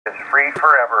It's free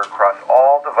forever across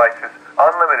all devices,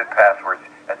 unlimited passwords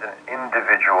as an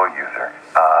individual user.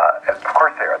 And of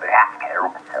course they are. They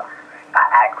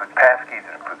include passkeys,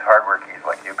 it includes hardware keys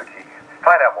like YubiKey.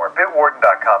 Find out more at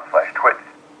bitwarden.com/twits.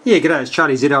 Yeah, g'day, it's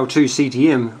Charlie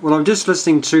ZL2CTM. Well, I'm just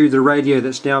listening to the radio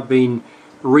that's now been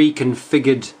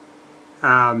reconfigured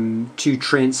to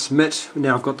transmit.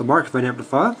 Now I've got the microphone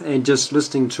amplifier and just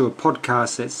listening to a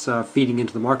podcast that's feeding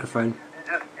into the microphone.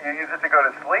 You use it to go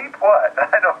to sleep? What?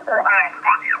 I don't know.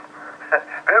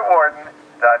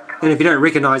 Bitwarden.com. And if you don't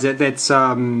recognise it, that's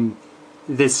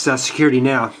Security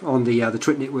Now on the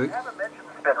Twit network. I haven't mentioned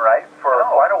Spin Right for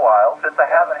quite a while since I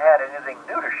haven't had anything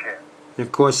new to share. And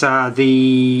of course,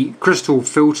 the crystal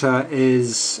filter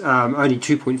is only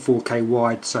 2.4K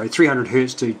wide, so 300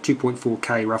 Hz to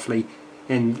 2.4K roughly.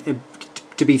 And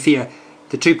to be fair,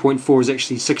 the 2.4 is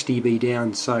actually 6 dB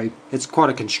down, so it's quite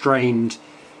a constrained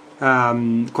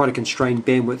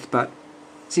bandwidth, but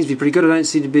it seems to be pretty good. I don't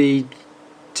seem to be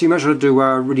too much. I have to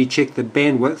really check the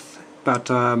bandwidth,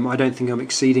 but I don't think I'm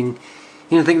exceeding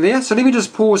anything there. So let me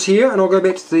just pause here, and I'll go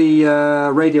back to the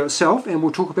radio itself, and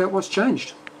we'll talk about what's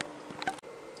changed.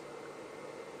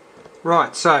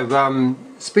 Right, so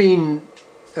it's been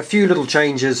a few little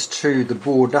changes to the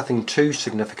board, nothing too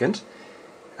significant.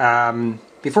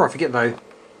 Before I forget though,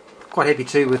 quite happy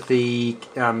too with the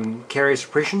carrier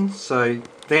suppression. So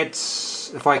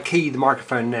that's, if I key the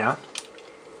microphone now,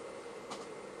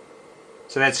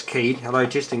 so that's keyed. Hello,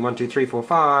 testing 1 2 3 4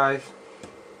 5.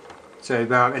 So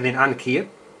and then unkey it.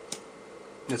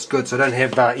 That's good. So I don't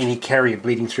have any carrier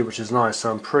bleeding through, which is nice. So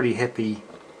I'm pretty happy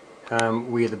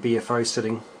where the BFO is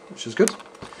sitting, which is good.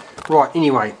 Right,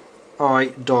 anyway,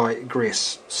 I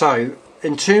digress. So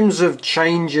in terms of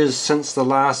changes since the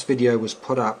last video was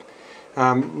put up,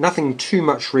 nothing too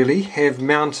much really. Have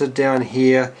mounted down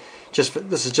here,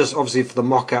 this is just obviously for the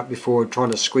mock-up before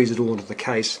trying to squeeze it all into the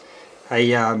case,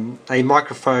 a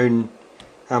microphone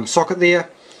socket there.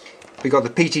 We got the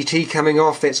PTT coming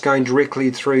off, that's going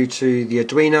directly through to the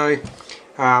Arduino.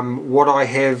 What I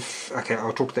have, okay,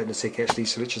 I'll talk to that in a sec actually,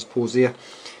 so let's just pause there.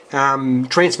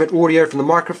 Transmit audio from the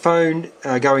microphone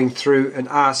going through an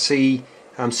RC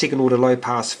second order low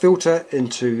pass filter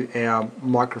into our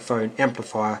microphone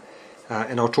amplifier,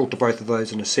 and I'll talk to both of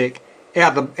those in a sec.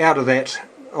 Out of that,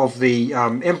 of the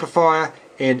amplifier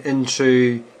and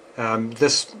into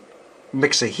this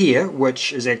mixer here,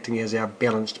 which is acting as our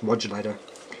balanced modulator.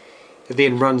 It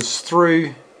then runs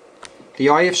through the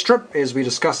IF strip as we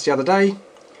discussed the other day.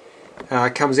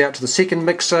 Comes out to the second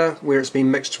mixer where it's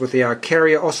been mixed with our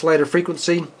carrier oscillator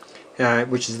frequency,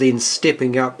 which is then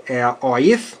stepping up our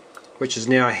IF, which has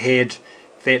now had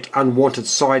that unwanted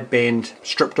sideband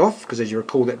stripped off, because as you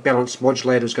recall, that balanced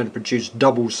modulator is going to produce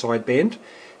double sideband,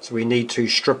 so we need to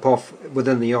strip off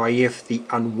within the IF the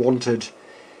unwanted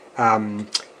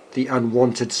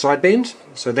sideband.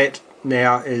 So that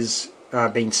now is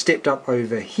being stepped up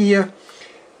over here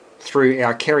through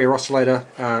our carrier oscillator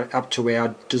up to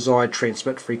our desired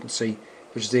transmit frequency,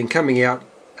 which is then coming out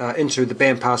into the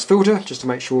bandpass filter just to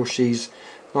make sure she's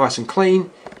nice and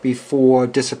clean before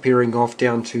disappearing off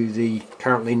down to the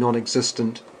currently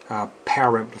non-existent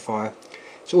power amplifier.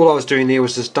 So all I was doing there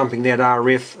was just dumping that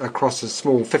RF across a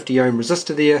small 50 ohm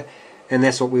resistor there, and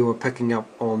that's what we were picking up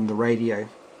on the radio.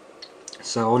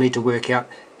 So I'll need to work out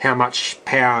how much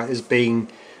power is being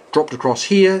dropped across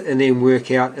here, and then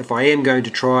work out if I am going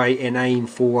to try and aim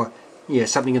for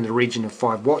something in the region of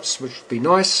 5 watts, which would be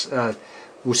nice.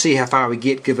 We'll see how far we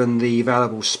get given the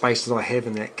available space that I have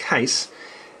in that case,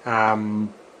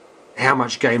 how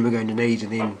much gain we're going to need,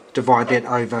 and then divide that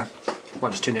over, I'll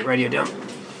just turn that radio down,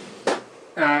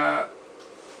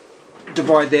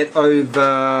 divide that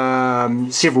over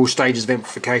several stages of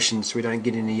amplification so we don't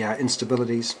get any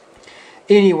instabilities.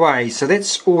 Anyway, so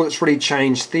that's all that's really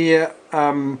changed there.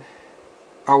 I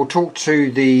will talk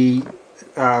to the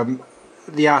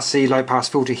RC low pass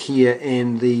filter here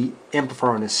and the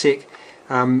amplifier in a sec.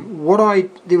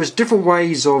 There was different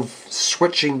ways of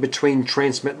switching between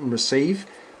transmit and receive.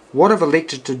 What I've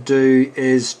elected to do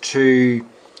is to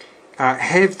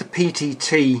have the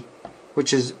PTT,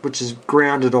 which is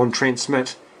grounded on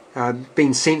transmit,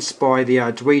 being sensed by the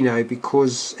Arduino,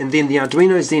 and then the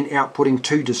Arduino is then outputting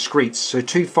two discretes, so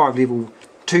two 5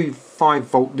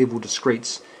 volt level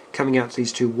discretes coming out to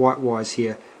these two white wires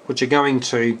here, which are going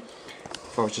to,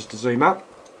 if I was just to zoom up,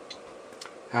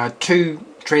 two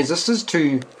transistors,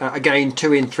 again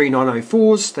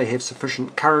 2N3904s. They have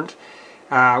sufficient current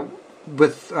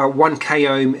with 1 k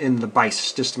ohm in the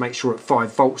base, just to make sure at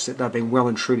 5 volts that they've been well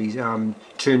and truly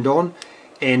turned on.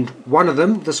 And one of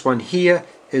them, this one here,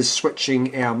 is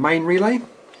switching our main relay,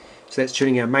 so that's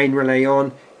turning our main relay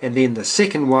on, and then the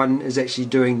second one is actually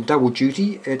doing double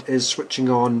duty. It is switching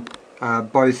on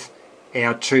both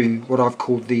our two, what I've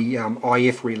called the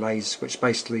IF relays, which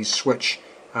basically switch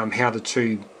how the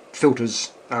two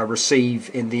filters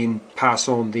receive and then pass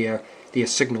on their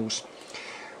signals.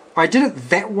 I did it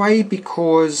that way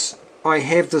because I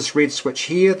have this red switch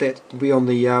here that will be on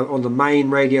the main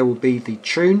radio, will be the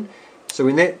tune. So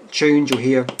when that tunes, you'll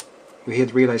hear the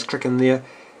relays click in there.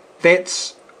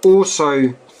 That's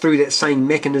also through that same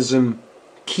mechanism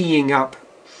keying up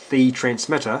the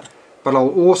transmitter, but I'll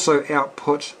also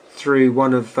output through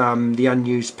one of the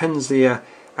unused pins there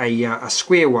a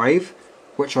square wave,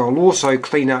 which I'll also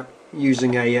clean up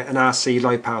using an RC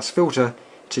low pass filter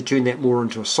to turn that more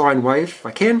into a sine wave if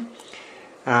I can,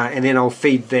 and then I'll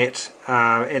feed that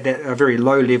at a very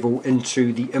low level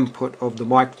into the input of the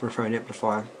microphone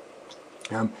amplifier.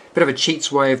 Bit of a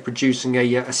cheats way of producing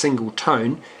a single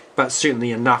tone, but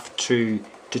certainly enough to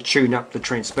tune up the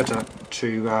transmitter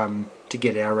to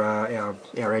get our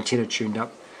antenna tuned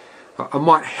up. I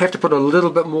might have to put a little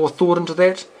bit more thought into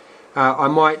that. I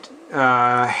might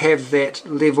have that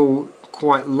level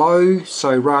quite low,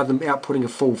 so rather than outputting a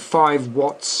full 5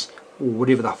 watts or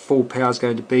whatever the full power is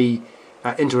going to be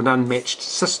into an unmatched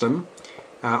system,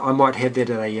 I might have that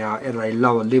at a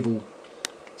lower level.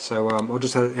 So I'll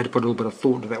just have to put a little bit of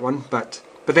thought into that one, but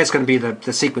that's going to be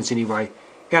the sequence anyway.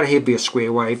 Out of here be a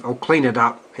square wave. I'll clean it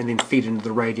up and then feed it into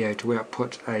the radio to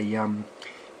output a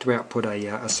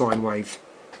sine wave,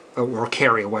 or a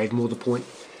carrier wave, more the point.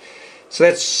 So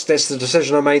that's the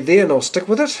decision I made there, and I'll stick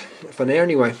with it for now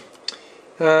anyway.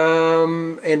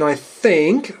 And I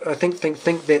think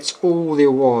that's all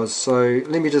there was. So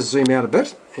let me just zoom out a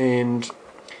bit and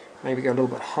maybe go a little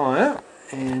bit higher,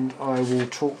 and I will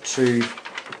talk to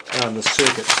the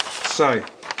circuits. So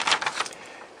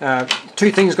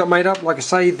two things got made up, like I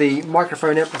say, the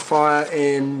microphone amplifier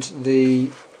and the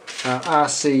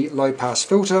RC low pass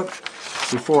filter.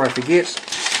 Before I forget,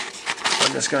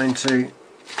 I'm just going to,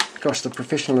 gosh, the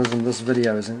professionalism of this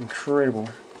video is incredible.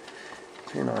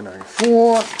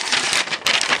 2904.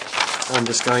 I'm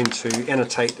just going to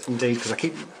annotate indeed, because I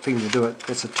keep forgetting to do it.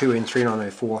 That's a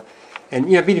 2N3904. And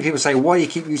you know, many people say, why do you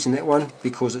keep using that one?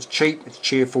 Because it's cheap, it's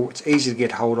cheerful, it's easy to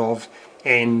get hold of,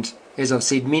 and as I've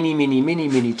said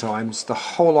many times, the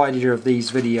whole idea of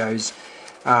these videos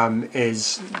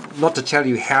is not to tell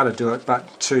you how to do it,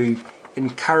 but to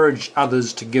encourage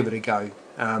others to give it a go.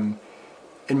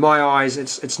 In my eyes,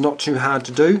 it's not too hard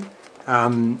to do.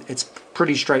 It's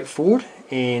pretty straightforward,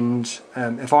 and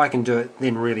if I can do it,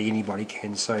 then really anybody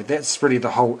can. So that's really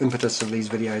the whole impetus of these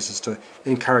videos, is to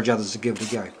encourage others to give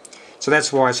it a go. So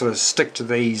that's why I sort of stick to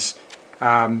these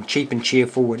cheap and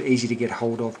cheerful and easy to get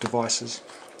hold of devices,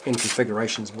 and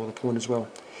configurations more the point as well.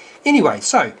 Anyway,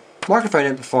 so microphone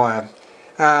amplifier,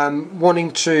 wanting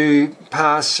to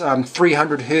pass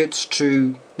 300 Hertz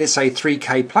to, let's say,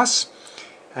 3K plus,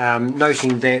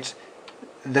 noting that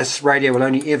this radio will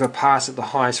only ever pass at the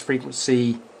highest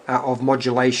frequency of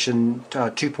modulation,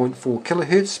 2.4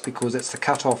 kilohertz, because that's the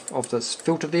cutoff of this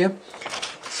filter there.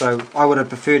 So I would have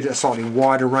preferred a slightly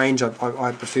wider range.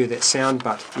 I prefer that sound,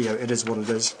 but you know, it is what it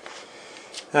is.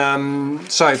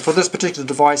 So for this particular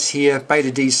device here,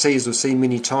 beta DC, as we've seen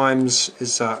many times,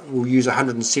 will use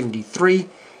 173.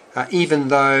 Even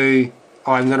though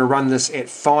I'm going to run this at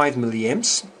 5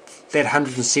 milliamps, that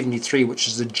 173, which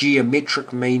is the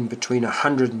geometric mean between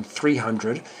 100 and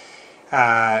 300,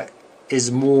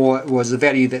 was the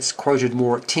value that's quoted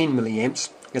more at 10 milliamps.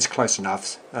 It's close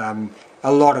enough.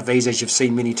 A lot of these, as you've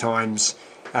seen many times,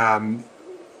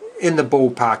 in the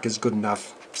ballpark is good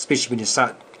enough, especially when you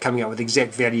start coming up with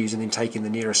exact values and then taking the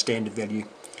nearest standard value.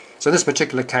 So in this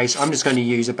particular case, I'm just going to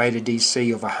use a beta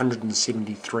DC of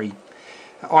 173.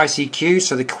 ICQ,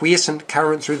 so the quiescent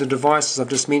current through the device, as I've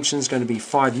just mentioned, is going to be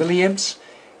 5 milliamps,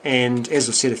 and as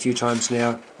I've said a few times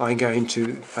now, I'm going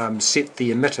to set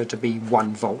the emitter to be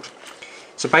 1 volt.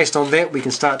 So based on that, we can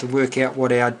start to work out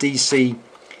what our DC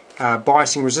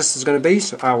biasing resistors is going to be,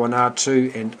 so R1,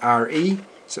 R2 and RE.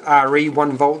 So RE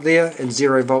 1 volt there and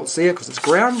 0 volts there because it's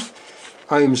ground.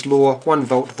 Ohm's law, 1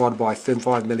 volt divided by 5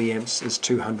 milliamps is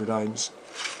 200 ohms.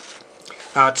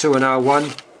 R2 and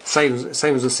R1,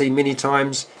 same as we've seen many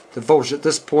times, the voltage at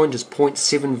this point is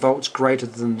 0.7 volts greater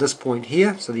than this point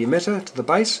here, so the emitter to the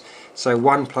base. So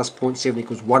 1 plus 0.7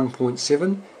 equals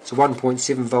 1.7. So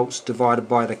 1.7 volts divided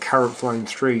by the current flowing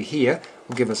through here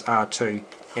will give us R2.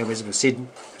 And as we've said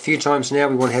a few times now,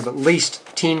 we want to have at least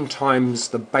 10 times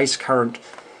the base current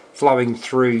flowing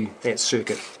through that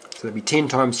circuit. So there'll be 10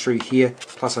 times through here,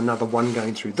 plus another 1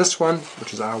 going through this one,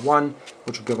 which is R1,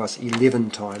 which will give us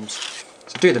 11 times.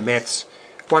 So do the maths.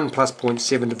 1 plus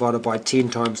 0.7 divided by 10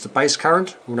 times the base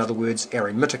current, or in other words our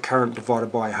emitter current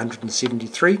divided by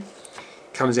 173,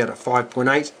 comes out at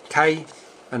 5.8k,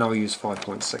 and I'll use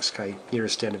 5.6k,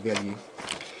 nearest standard value.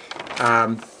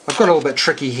 I've got a little bit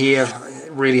tricky here,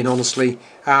 really and honestly.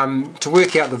 To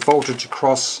work out the voltage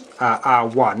across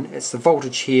R1, it's the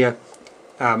voltage here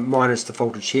minus the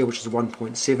voltage here, which is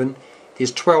 1.7.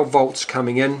 There's 12 volts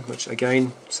coming in, which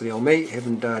again, silly on me,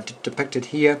 haven't depicted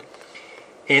here.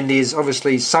 And there's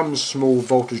obviously some small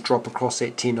voltage drop across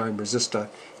that 10 ohm resistor.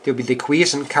 There'll be the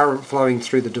quiescent current flowing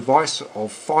through the device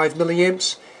of 5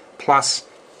 milliamps plus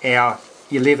our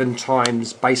 11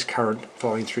 times base current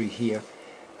flowing through here.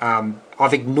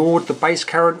 I've ignored the base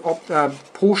current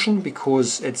portion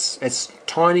because it's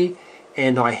tiny,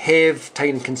 and I have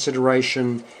taken into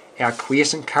consideration our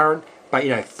quiescent current, but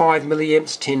 5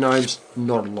 milliamps, 10 ohms,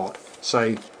 not a lot.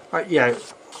 So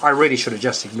I really should have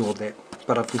just ignored that,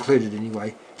 but I've included it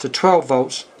anyway. So 12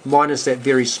 volts minus that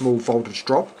very small voltage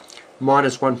drop,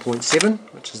 minus 1.7,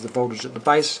 which is the voltage at the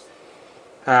base,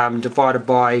 divided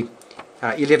by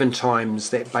 11 times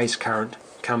that base current,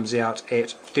 comes out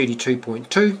at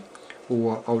 32.2,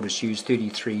 or I'll just use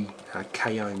 33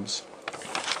 k ohms.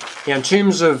 Now in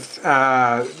terms of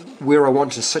where I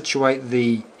want to situate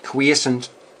the quiescent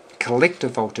collector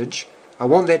voltage, I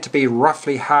want that to be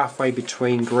roughly halfway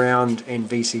between ground and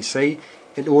VCC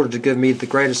in order to give me the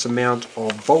greatest amount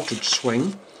of voltage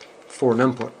swing for an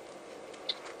input.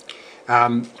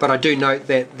 But I do note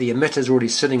that the emitter is already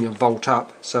sitting a volt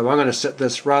up, so I'm going to set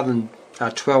this, rather than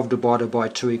 12 divided by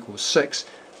 2 equals 6,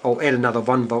 I'll add another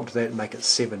 1 volt to that and make it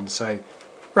 7. So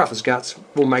rough as guts,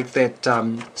 we'll make that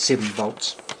 7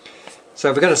 volts. So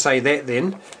if we're going to say that,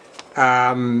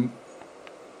 then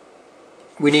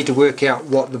we need to work out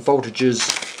what the voltage is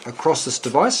across this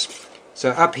device.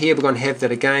 So up here we're going to have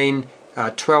that again,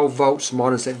 12 volts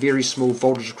minus that very small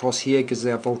voltage across here gives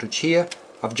our voltage here.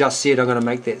 I've just said I'm going to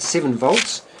make that 7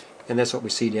 volts, and that's what we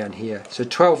see down here. So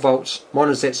 12 volts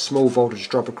minus that small voltage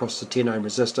drop across the 10 ohm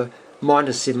resistor,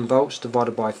 minus 7 volts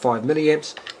divided by 5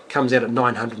 milliamps, comes out at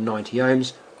 990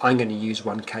 ohms. I'm going to use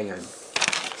 1 k ohm.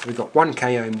 So we've got 1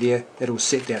 k ohm there, that'll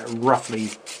set that at roughly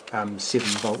 7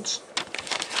 volts.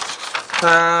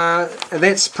 And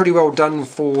that's pretty well done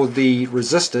for the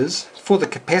resistors. For the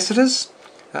capacitors,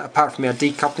 apart from our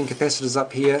decoupling capacitors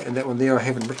up here, and that one there I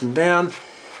haven't written down,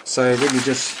 so let me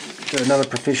just do another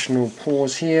professional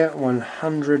pause here,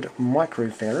 100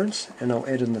 microfarads, and I'll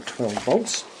add in the 12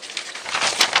 volts.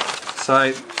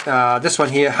 So this one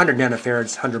here, 100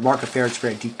 nanofarads, 100 microfarads for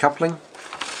our decoupling.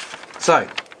 So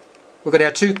we've got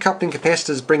our 2 coupling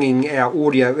capacitors bringing our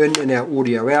audio in and our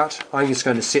audio out. I'm just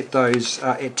going to set those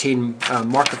at 10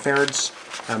 microfarads,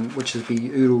 which would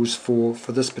be oodles for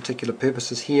this particular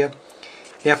purposes here.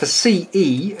 Now for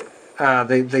CE,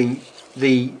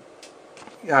 the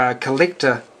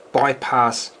collector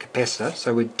bypass capacitor,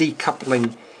 so we're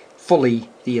decoupling fully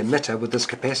the emitter with this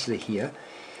capacitor here.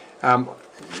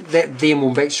 That then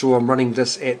will make sure I'm running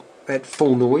this at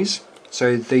full noise.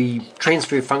 So the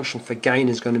transfer function for gain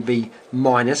is going to be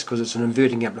minus, because it's an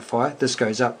inverting amplifier. This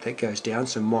goes up, that goes down,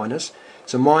 so minus.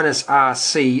 So minus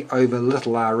RC over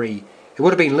little re. It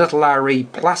would have been little re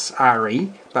plus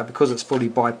re, but because it's fully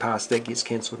bypassed, that gets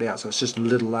cancelled out. So it's just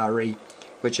little re,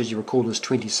 which, as you recall, is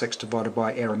 26 divided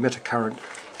by our emitter current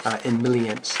in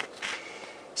milliamps.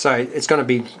 So it's going to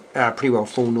be pretty well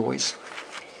full noise.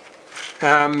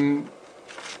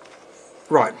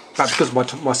 Right, but because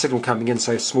my signal coming in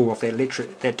so small off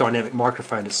that dynamic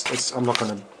microphone, I'm not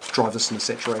going to drive this into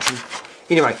saturation.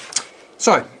 Anyway,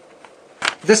 so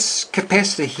this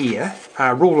capacitor here,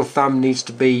 rule of thumb, needs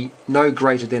to be no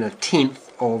greater than 1/10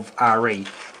 of Re.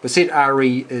 We said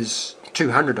Re is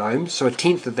 200 ohms, so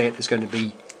 1/10 of that is going to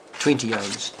be 20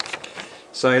 ohms.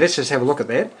 So let's just have a look at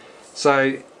that.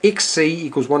 So XC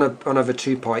equals 1 over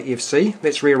 2 pi FC.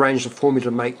 Let's rearrange the formula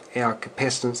to make our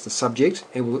capacitance the subject,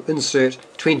 and we'll insert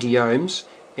 20 ohms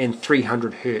and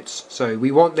 300 hertz. So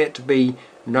we want that to be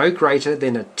no greater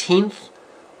than 1/10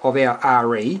 of our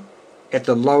Re at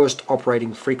the lowest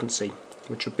operating frequency,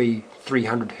 which would be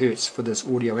 300 hertz for this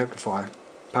audio amplifier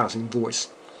passing voice.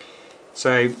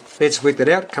 So let's work that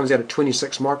out. It comes out at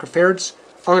 26 microfarads.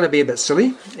 I'm going to be a bit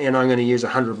silly, and I'm going to use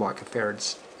 100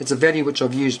 microfarads. It's a value which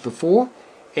I've used before,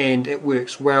 and it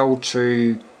works well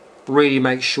to really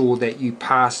make sure that you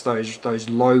pass those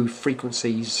low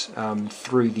frequencies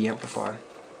through the amplifier.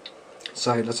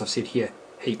 So as I've said here,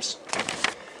 heaps.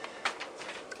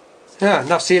 Now,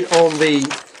 enough said on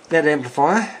that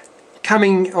amplifier.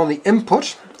 Coming on the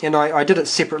input, and I did it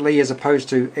separately as opposed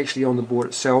to actually on the board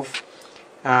itself,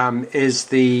 is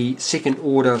the second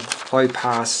order low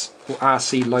pass, or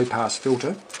RC low pass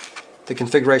filter. the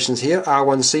configurations here,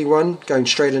 R1C1 going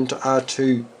straight into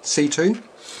R2C2.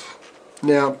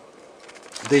 Now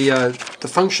the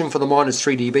function for the minus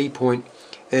 3 dB point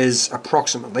is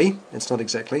approximately, it's not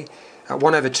exactly,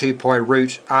 1 over 2 pi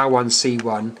root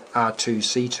R1C1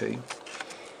 R2C2.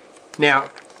 Now,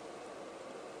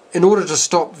 in order to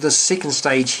stop this second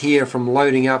stage here from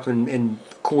loading up and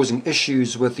causing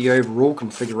issues with the overall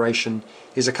configuration,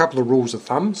 there's a couple of rules of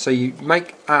thumb. So you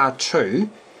make R2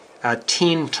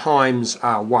 10 times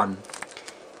R1.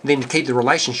 Then to keep the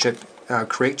relationship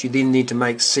correct, you then need to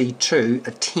make C2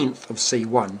 a tenth of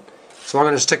C1. So I'm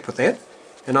going to stick with that,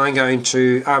 and I'm going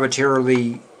to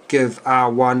arbitrarily give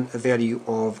R1 a value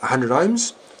of 100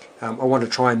 ohms. I want to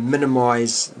try and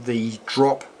minimize the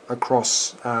drop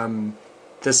across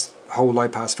this whole low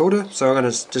pass filter, so I'm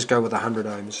going to just go with 100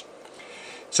 ohms.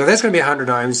 So if that's going to be 100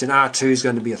 ohms, then R2 is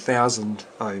going to be 1000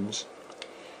 ohms.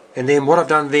 And then what I've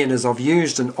done then is I've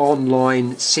used an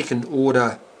online second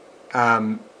order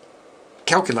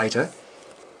calculator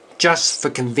just for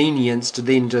convenience to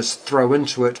then just throw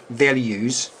into it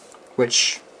values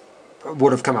which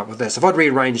would have come up with this. If I'd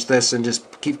rearranged this and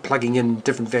just keep plugging in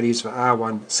different values for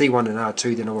R1, C1 and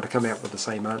R2, then I would have come out with the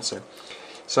same answer.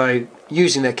 So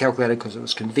using that calculator because it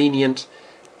was convenient,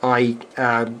 I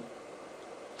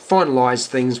finalised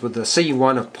things with the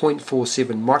C1 of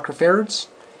 0.47 microfarads,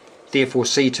 therefore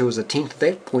C2 is a tenth of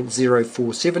that,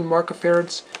 0.047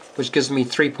 microfarads, which gives me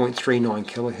 3.39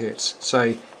 kilohertz.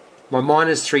 So my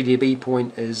minus 3 dB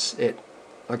point is at,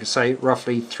 like I say,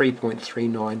 roughly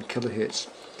 3.39 kilohertz,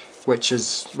 which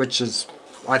is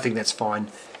I think that's fine,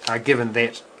 given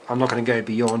that I'm not going to go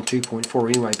beyond 2.4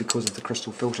 anyway because of the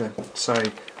crystal filter. So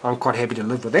I'm quite happy to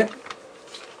live with that.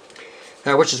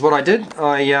 Which is what I did.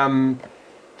 I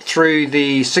threw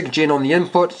the SIGGEN on the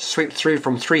input, swept through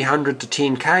from 300 to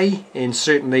 10k, and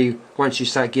certainly once you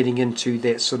start getting into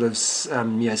that sort of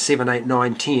 7, 8,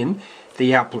 9, 10,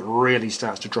 the output really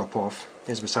starts to drop off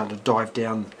as we're starting to dive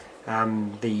down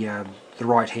the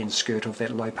right hand skirt of that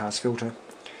low pass filter.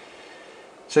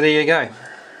 So there you go.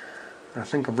 I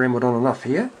think I've rambled on enough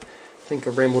here.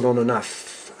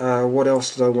 What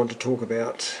else did I want to talk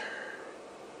about?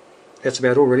 That's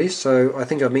about all really. So I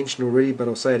think I've mentioned already, but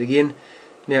I'll say it again.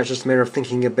 Now it's just a matter of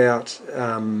thinking about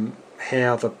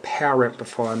how the power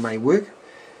amplifier may work.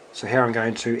 So how I'm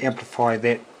going to amplify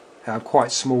that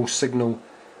quite small signal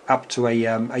up to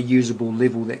a usable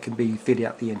level that can be fed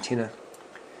out the antenna.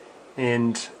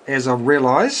 And as I've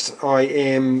realised, I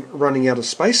am running out of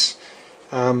space.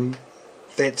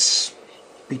 That's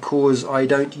because I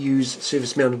don't use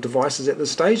surface mounted devices at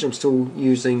this stage. I'm still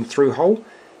using through hole,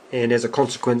 and as a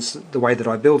consequence the way that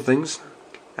I build things,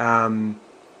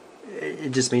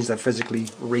 it just means they're physically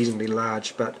reasonably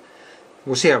large, but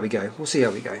we'll see how we go.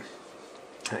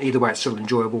 Either way, it's still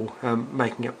enjoyable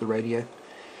making up the radio.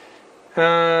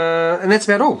 And that's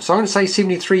about all. So I'm going to say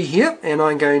 73 here, and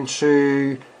I'm going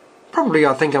to probably,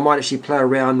 I think I might actually play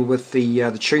around with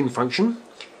the tune function,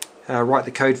 write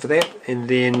the code for that, and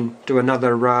then do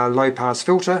another low pass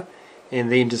filter,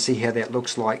 and then to see how that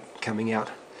looks like coming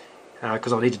out,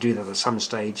 because I'll need to do that at some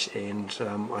stage, and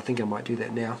I think I might do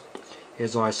that now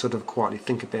as I sort of quietly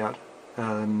think about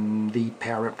the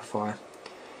power amplifier.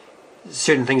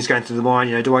 Certain things going through the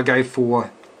mind, do I go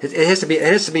for it has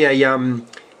to be a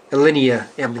linear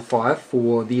amplifier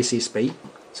for the SSB,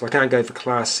 so I can't go for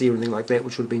Class C or anything like that,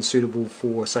 which would have been suitable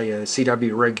for, say, a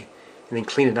CW rig and then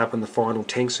clean it up in the final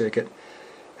tank circuit.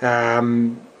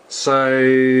 So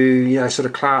sort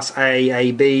of Class A,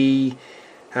 AB.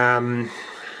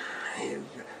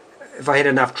 If I had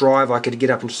enough drive, I could get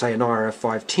up into, say, an IRF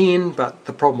 510, but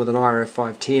the problem with an IRF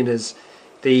 510 is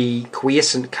the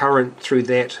quiescent current through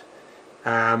that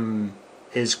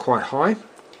is quite high.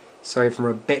 So from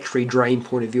a battery drain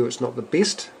point of view, it's not the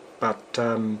best, but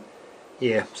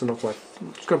yeah, so not like,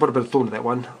 just got to put a bit of thought into that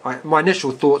one. My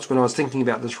initial thoughts when I was thinking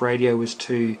about this radio was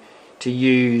to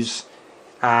use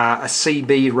a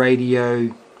CB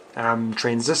radio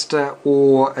transistor,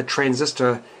 or a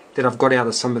transistor that I've got out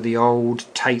of some of the old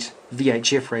Tate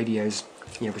VHF radios,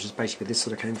 which is basically this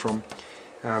sort of came from.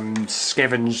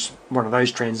 Scavenge one of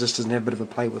those transistors and have a bit of a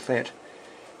play with that.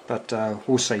 But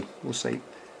we'll see.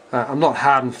 I'm not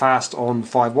hard and fast on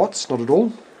 5 watts, not at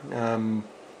all.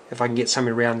 If I can get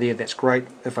somewhere around there, that's great.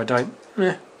 If I don't,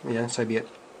 so be it.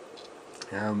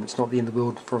 It's not the end of the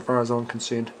world for as far as I'm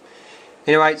concerned.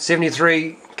 Anyway,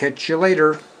 73, catch you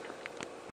later.